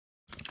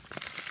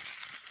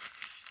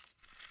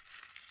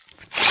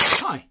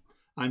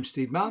I'm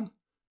Steve Mann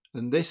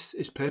and this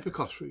is Paper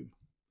Classroom.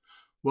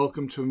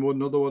 Welcome to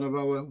another one of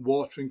our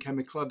water and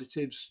chemical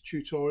additives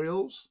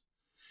tutorials.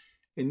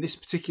 In this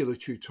particular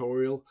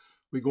tutorial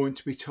we're going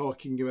to be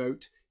talking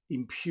about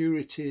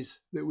impurities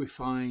that we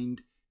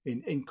find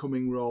in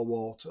incoming raw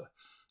water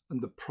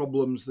and the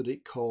problems that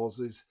it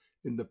causes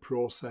in the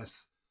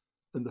process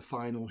and the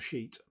final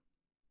sheet.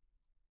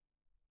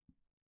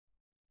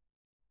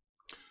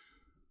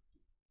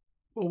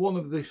 Well, one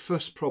of the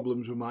first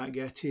problems we might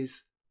get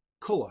is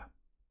colour.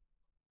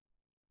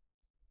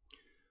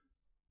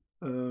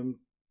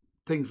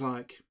 Things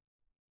like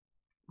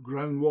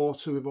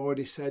groundwater, we've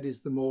already said,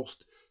 is the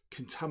most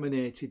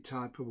contaminated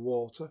type of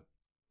water.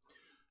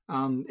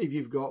 And if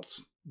you've got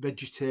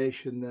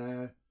vegetation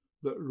there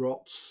that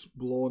rots,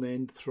 blown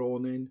in,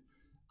 thrown in,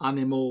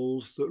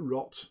 animals that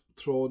rot,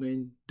 thrown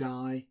in,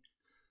 die,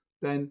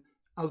 then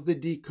as they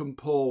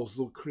decompose,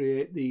 they'll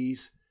create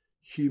these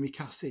humic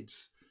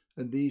acids.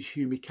 And these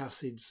humic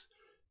acids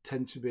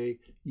tend to be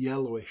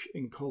yellowish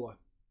in colour.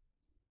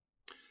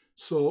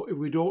 So if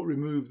we don't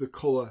remove the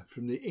colour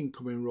from the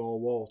incoming raw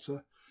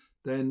water,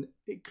 then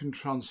it can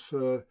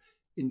transfer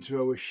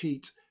into our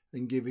sheet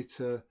and give it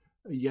a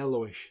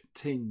yellowish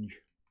tinge.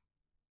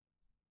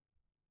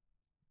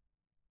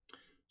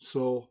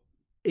 So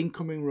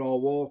incoming raw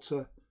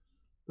water,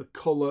 the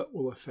colour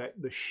will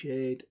affect the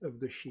shade of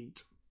the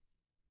sheet.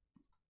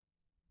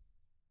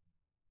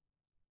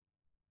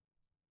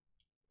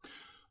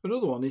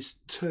 Another one is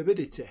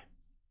turbidity.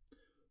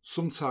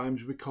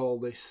 Sometimes we call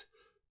this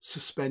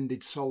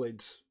suspended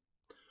solids.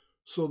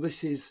 So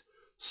this is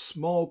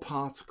small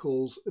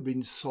particles of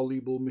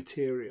insoluble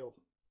material.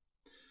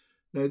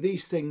 Now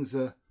these things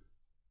are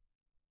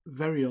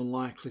very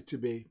unlikely to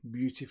be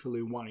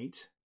beautifully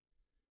white.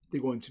 They're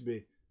going to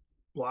be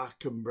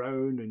black and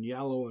brown and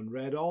yellow and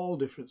red, all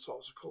different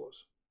sorts of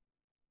colours.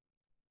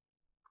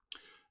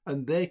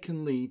 And they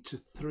can lead to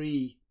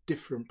three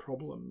different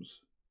problems.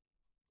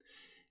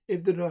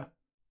 If they're a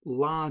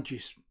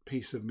largest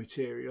piece of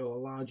material, a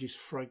largest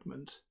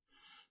fragment,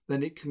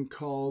 then it can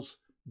cause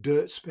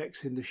dirt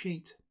specks in the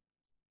sheet.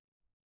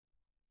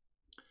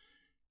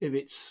 If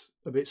it's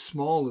a bit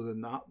smaller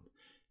than that,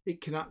 it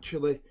can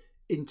actually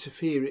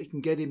interfere. It can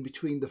get in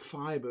between the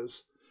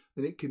fibres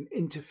and it can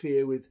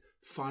interfere with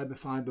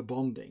fibre-fibre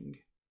bonding,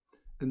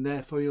 and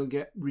therefore you'll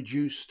get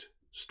reduced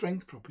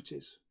strength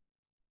properties.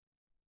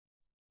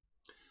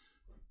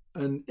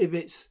 And if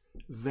it's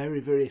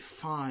very, very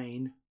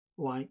fine,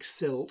 like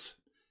silt,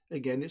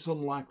 again, it's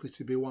unlikely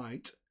to be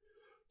white.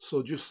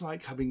 So just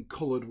like having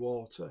coloured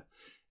water,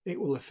 it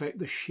will affect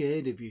the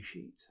shade of your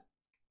sheet.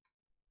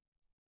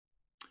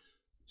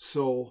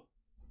 So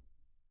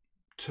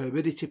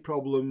turbidity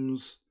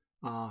problems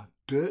are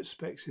dirt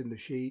specks in the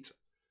sheet,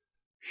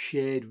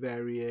 shade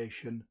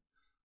variation,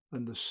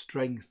 and the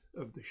strength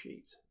of the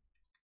sheet.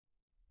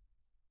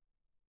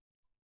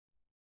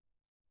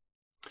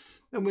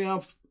 Then we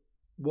have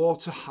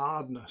water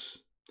hardness.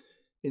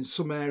 In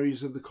some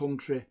areas of the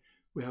country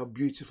we have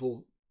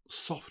beautiful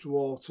soft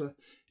water.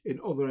 In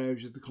other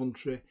areas of the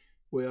country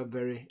we have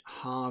very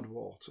hard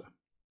water.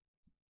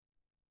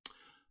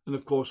 And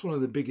of course one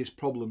of the biggest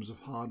problems of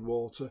hard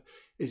water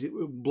is it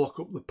will block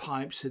up the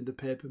pipes in the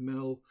paper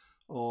mill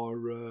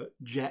or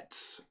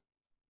jets.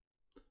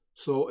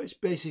 So it's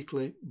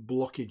basically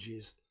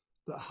blockages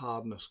that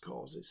hardness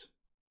causes.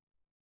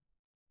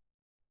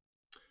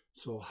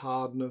 So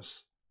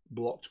hardness,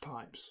 blocked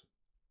pipes.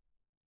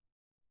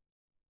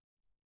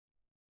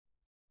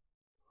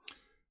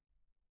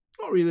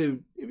 Not really,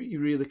 you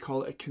really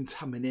call it a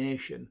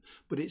contamination,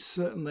 but it's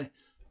certainly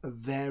a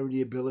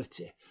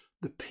variability.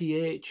 The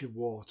pH of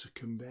water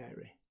can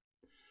vary.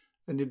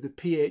 And if the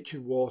pH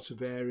of water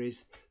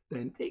varies,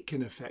 then it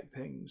can affect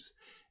things.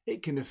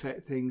 It can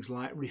affect things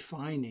like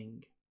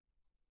refining.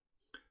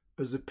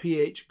 As the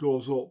pH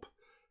goes up,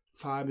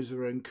 fibres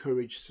are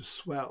encouraged to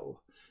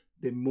swell.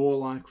 They're more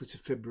likely to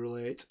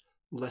fibrillate,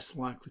 less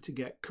likely to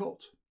get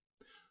cut.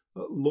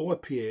 At lower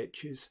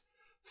pHs,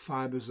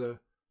 fibres are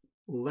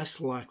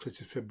less likely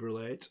to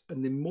fibrillate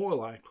and they're more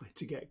likely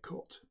to get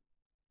cut.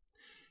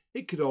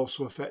 It could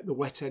also affect the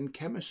wet end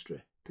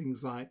chemistry,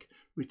 things like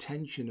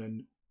retention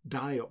and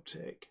dye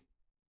uptake.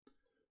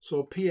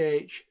 So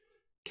pH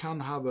can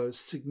have a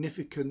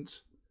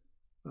significant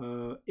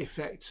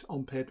effect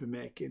on paper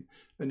making,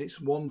 and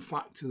it's one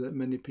factor that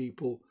many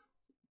people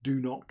do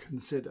not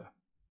consider.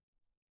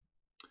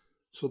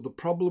 So the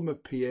problem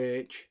of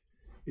pH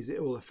is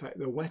it will affect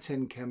the wet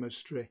end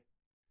chemistry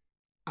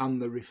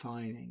and the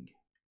refining.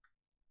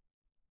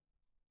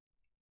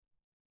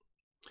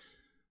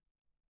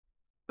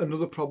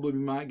 Another problem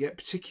you might get,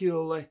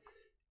 particularly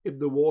if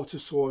the water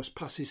source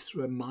passes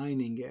through a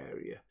mining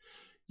area,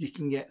 you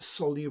can get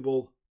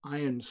soluble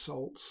iron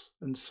salts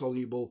and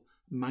soluble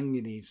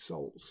manganese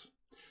salts,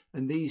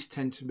 and these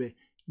tend to be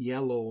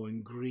yellow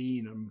and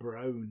green and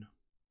brown.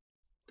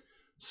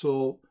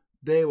 So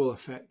they will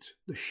affect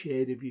the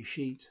shade of your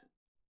sheet.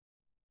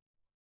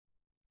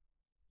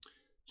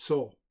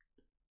 So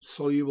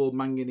soluble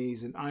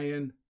manganese and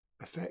iron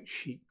affect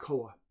sheet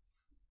colour.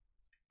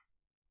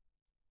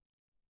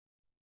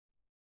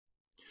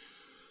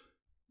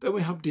 Then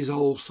we have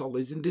dissolved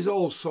solids, and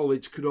dissolved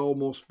solids could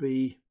almost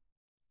be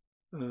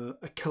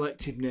a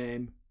collective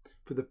name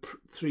for the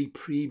three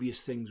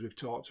previous things we've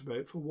talked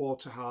about, for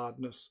water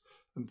hardness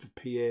and for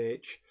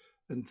pH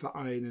and for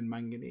iron and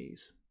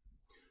manganese.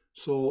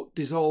 So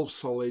dissolved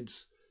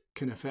solids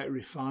can affect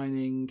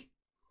refining,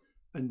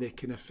 and they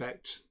can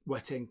affect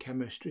wet end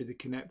chemistry. They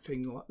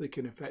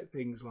can affect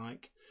things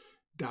like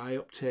dye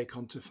uptake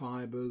onto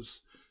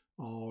fibres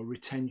or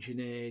retention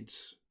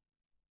aids.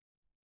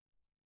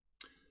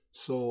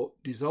 So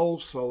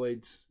dissolved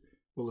solids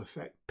will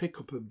affect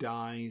pickup of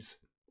dyes,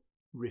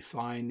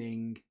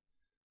 refining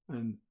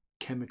and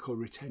chemical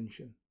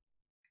retention.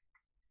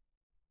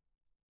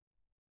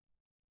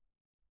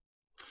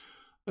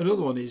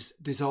 Another one is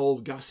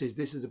dissolved gases.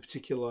 This is a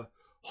particular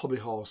hobby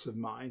horse of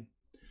mine.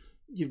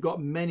 You've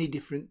got many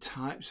different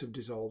types of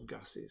dissolved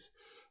gases,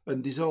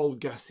 and dissolved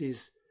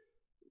gases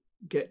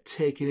get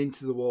taken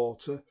into the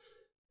water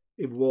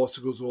if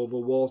water goes over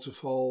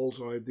waterfalls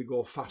or if they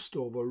go fast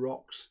over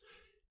rocks.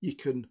 You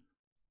can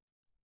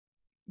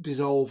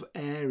dissolve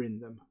air in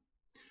them.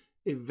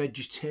 If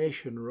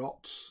vegetation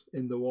rots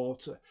in the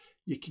water,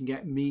 you can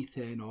get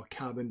methane or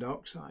carbon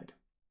dioxide.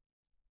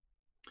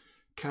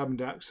 Carbon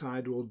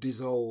dioxide will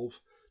dissolve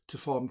to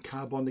form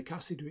carbonic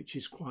acid, which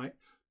is quite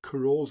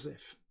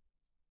corrosive.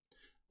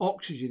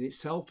 Oxygen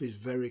itself is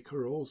very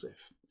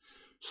corrosive.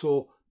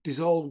 So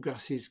dissolved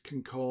gases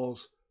can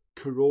cause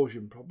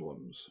corrosion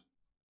problems.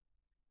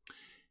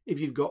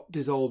 If you've got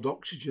dissolved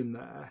oxygen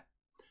there,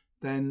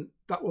 then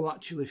that will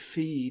actually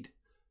feed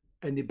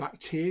any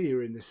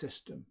bacteria in the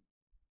system.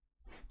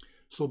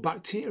 So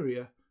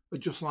bacteria are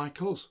just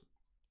like us.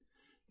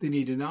 They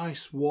need a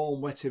nice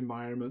warm wet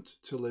environment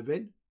to live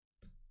in.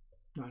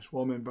 Nice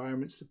warm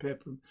environments, the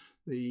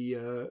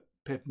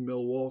paper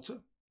mill water.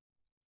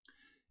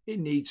 It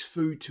needs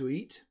food to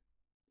eat,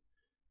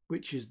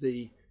 which is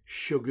the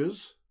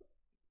sugars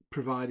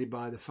provided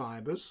by the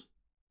fibres,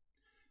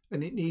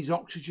 and it needs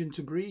oxygen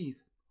to breathe.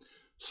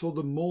 So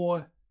the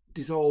more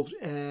dissolved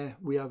air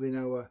we have in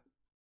our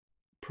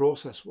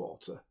process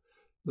water,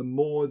 the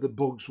more the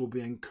bugs will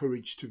be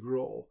encouraged to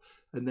grow,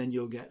 and then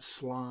you'll get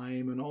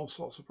slime and all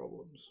sorts of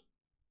problems.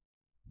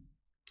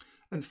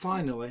 And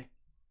finally,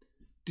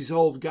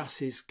 dissolved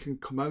gases can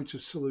come out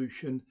of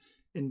solution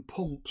in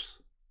pumps,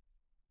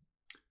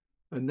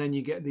 and then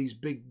you get these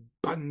big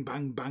bang,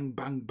 bang, bang,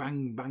 bang,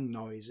 bang, bang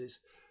noises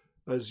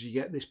as you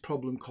get this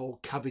problem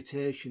called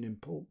cavitation in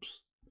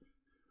pumps.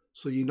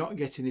 So you're not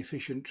getting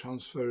efficient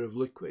transfer of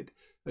liquid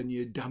and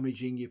you're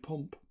damaging your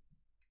pump.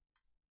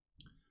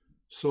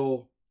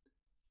 So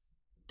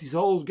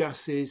dissolved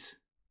gases,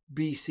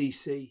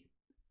 BCC,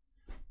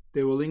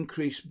 they will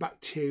increase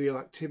bacterial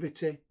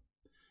activity,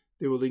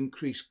 they will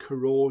increase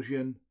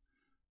corrosion,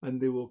 and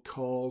they will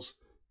cause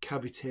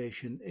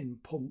cavitation in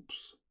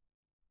pumps.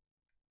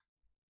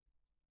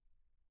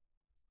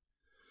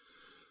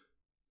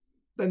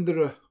 Then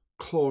there are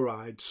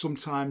chlorides.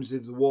 Sometimes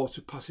if the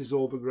water passes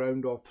over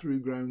ground or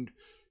through ground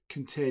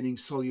containing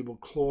soluble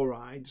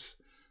chlorides,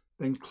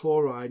 then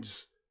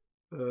chlorides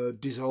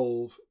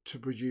dissolve to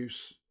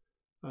produce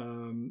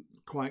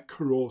quite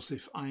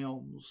corrosive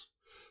ions.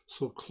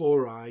 So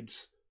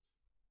chlorides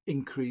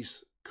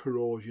increase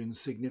corrosion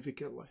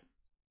significantly.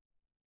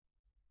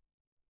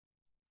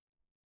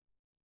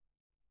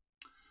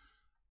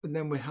 And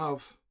then we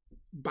have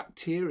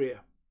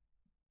bacteria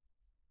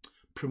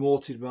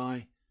promoted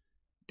by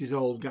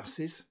dissolved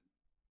gases.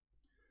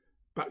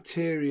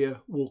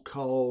 Bacteria will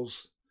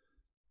cause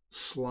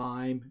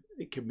slime.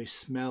 It can be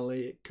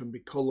smelly, it can be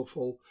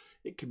colourful,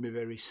 it can be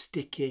very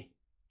sticky,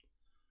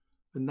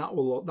 and that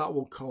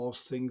will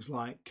cause things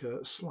like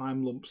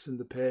slime lumps in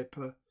the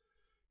paper,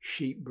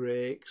 sheet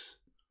breaks,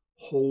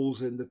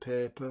 holes in the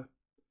paper,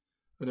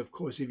 and of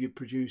course if you're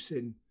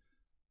producing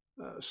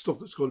stuff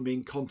that's going to be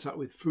in contact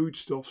with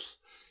foodstuffs,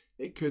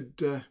 it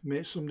could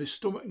make somebody's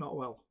stomach not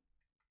well.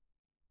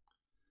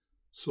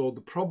 So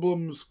the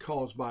problems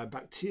caused by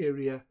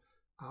bacteria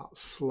are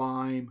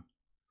slime,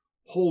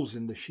 holes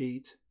in the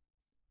sheet,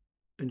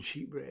 and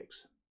sheet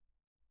breaks.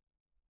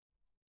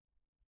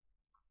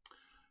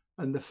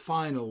 And the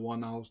final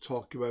one I'll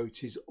talk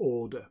about is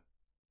odour.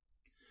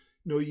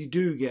 You know, you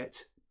do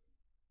get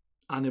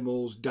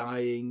animals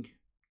dying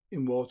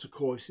in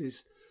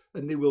watercourses,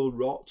 and they will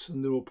rot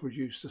and they will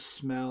produce a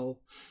smell.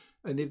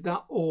 And if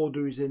that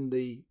odour is in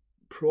the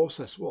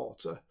process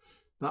water,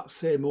 that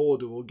same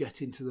odour will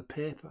get into the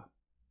paper.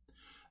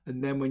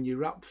 And then when you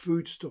wrap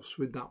foodstuffs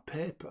with that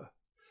paper,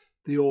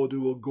 the odour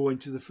will go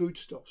into the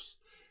foodstuffs,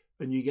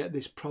 and you get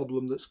this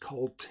problem that's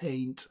called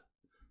taint.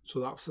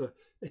 So that's a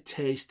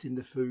taste in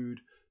the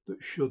food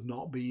that should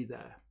not be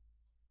there.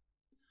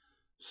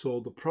 So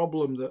the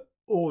problem that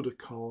odour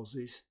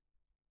causes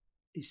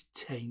is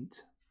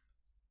taint.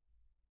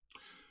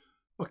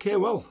 Okay,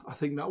 well, I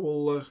think that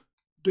will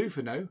do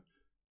for now.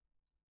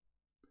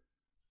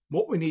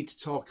 What we need to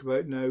talk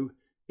about now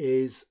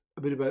is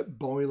a bit about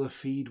boiler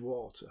feed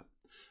water.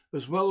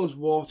 As well as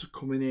water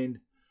coming in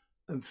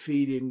and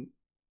feeding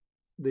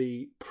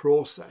the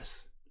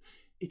process,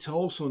 it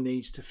also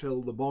needs to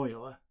fill the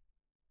boiler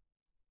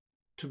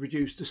to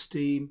produce the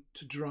steam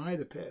to dry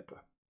the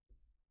paper.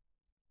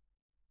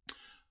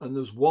 And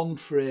there's one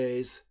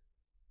phrase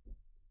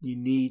you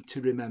need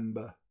to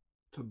remember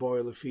for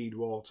boiler feed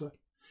water.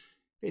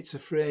 It's a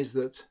phrase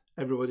that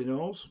everybody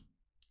knows.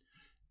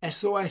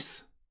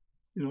 SOS,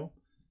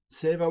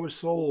 save our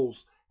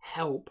souls,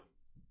 help.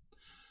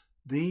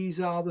 These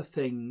are the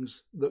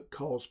things that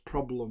cause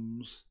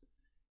problems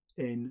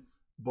in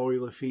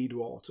boiler feed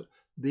water.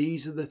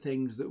 These are the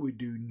things that we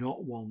do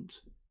not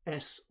want.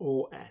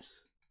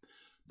 SOS.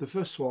 The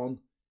first one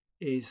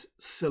is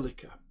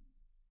silica.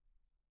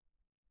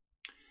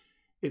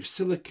 If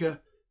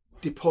silica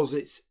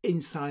deposits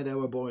inside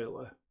our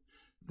boiler,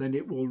 then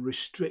it will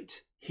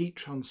restrict heat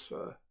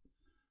transfer,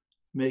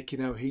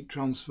 making our heat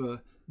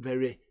transfer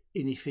very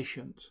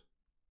inefficient.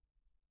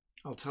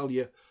 I'll tell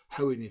you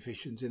how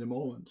inefficient in a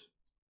moment.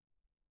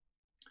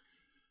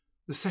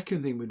 The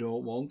second thing we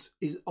don't want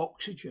is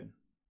oxygen.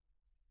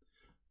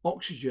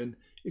 Oxygen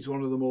is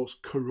one of the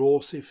most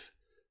corrosive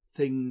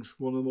things,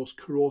 one of the most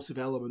corrosive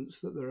elements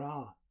that there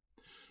are.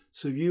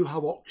 So if you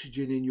have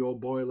oxygen in your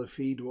boiler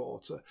feed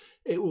water,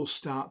 it will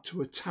start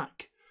to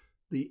attack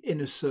the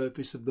inner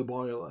surface of the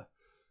boiler,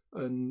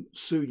 and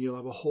soon you'll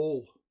have a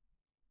hole.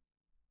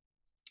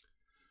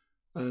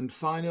 And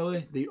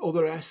finally, the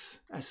other S,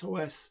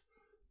 SOS,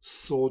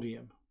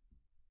 sodium.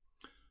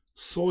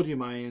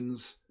 Sodium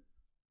ions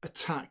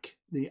attack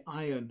the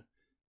iron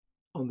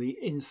on the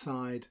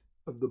inside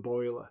of the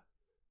boiler,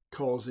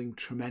 causing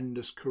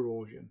tremendous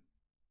corrosion.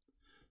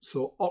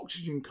 So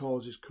oxygen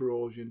causes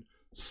corrosion,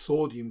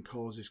 sodium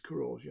causes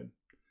corrosion,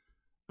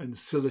 and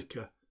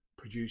silica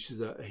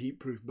produces a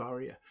heat-proof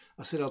barrier.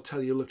 I said I'll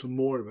tell you a little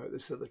more about the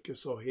silica,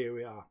 so here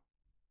we are.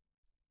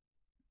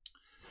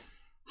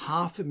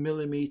 0.5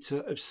 millimetre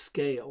of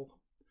scale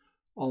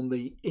on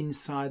the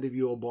inside of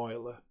your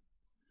boiler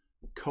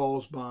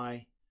caused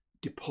by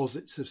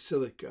deposits of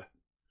silica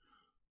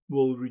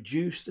will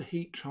reduce the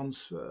heat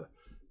transfer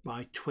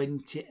by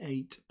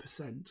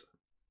 28%.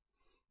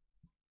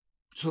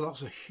 So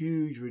that's a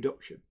huge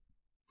reduction.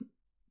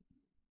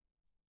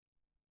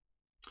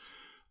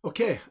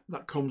 Okay,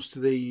 that comes to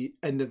the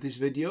end of this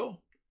video.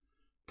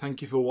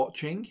 Thank you for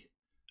watching.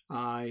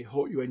 I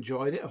hope you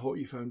enjoyed it. I hope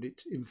you found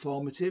it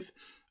informative,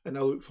 and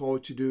I look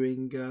forward to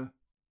doing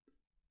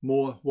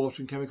more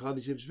water and chemical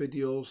additives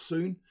videos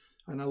soon,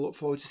 and I look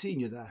forward to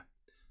seeing you there.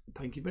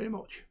 Thank you very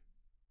much.